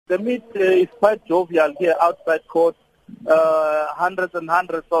the mood is quite jovial here outside court. Hundreds and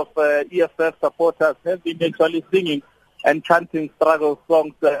hundreds of EFF supporters have been actually singing and chanting struggle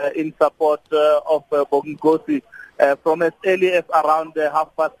songs in support of Bonginkosi from as early as around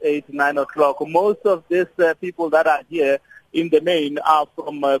 8:30, 9 o'clock. Most of these people that are here in the main are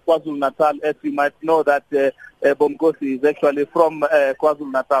from KwaZulu-Natal, as you might know that Bonginkosi is actually from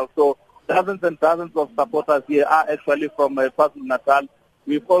KwaZulu-Natal. So dozens and dozens of supporters here are actually from KwaZulu-Natal.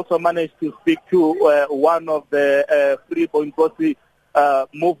 We've also managed to speak to one of the Free Bonginkosi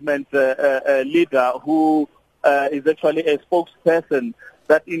movement leader who is actually a spokesperson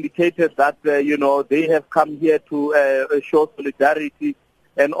that indicated that, they have come here to show solidarity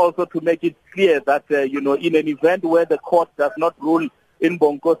and also to make it clear that, in an event where the court does not rule in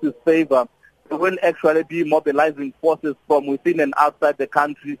Bonginkosi's favor, they will actually be mobilizing forces from within and outside the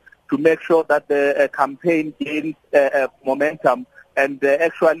country to make sure that the campaign gains momentum and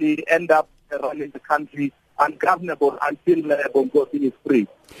actually end up running the country ungovernable until Bonginkosi is free.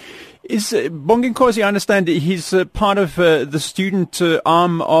 Is Bonginkosi, I understand, he's part of the student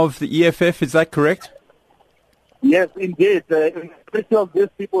arm of the EFF, is that correct? Yes, indeed. Many of these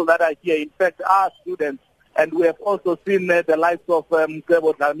people that are here, in fact, are students. And we have also seen the likes of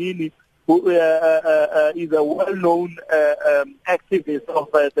Mcebo Dlamini, who is a well-known activist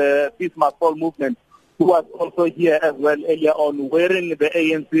of the Peace Must Fall movement, who was also here as well earlier on, wearing the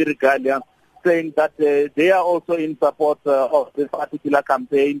ANC regalia, saying that they are also in support of this particular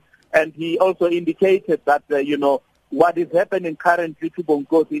campaign. And he also indicated that, what is happening currently to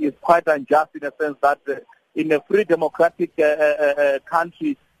Bonginkosi is quite unjust in a sense that in a free democratic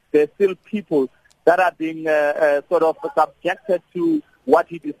country, there's still people that are being sort of subjected to what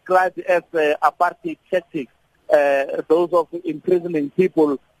he described as apartheid tactics, those of imprisoning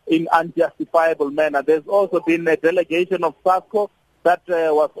people in unjustifiable manner. There's also been a delegation of SASCO that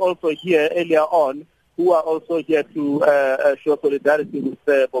was also here earlier on, who are also here to show solidarity with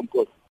Bonginkosi.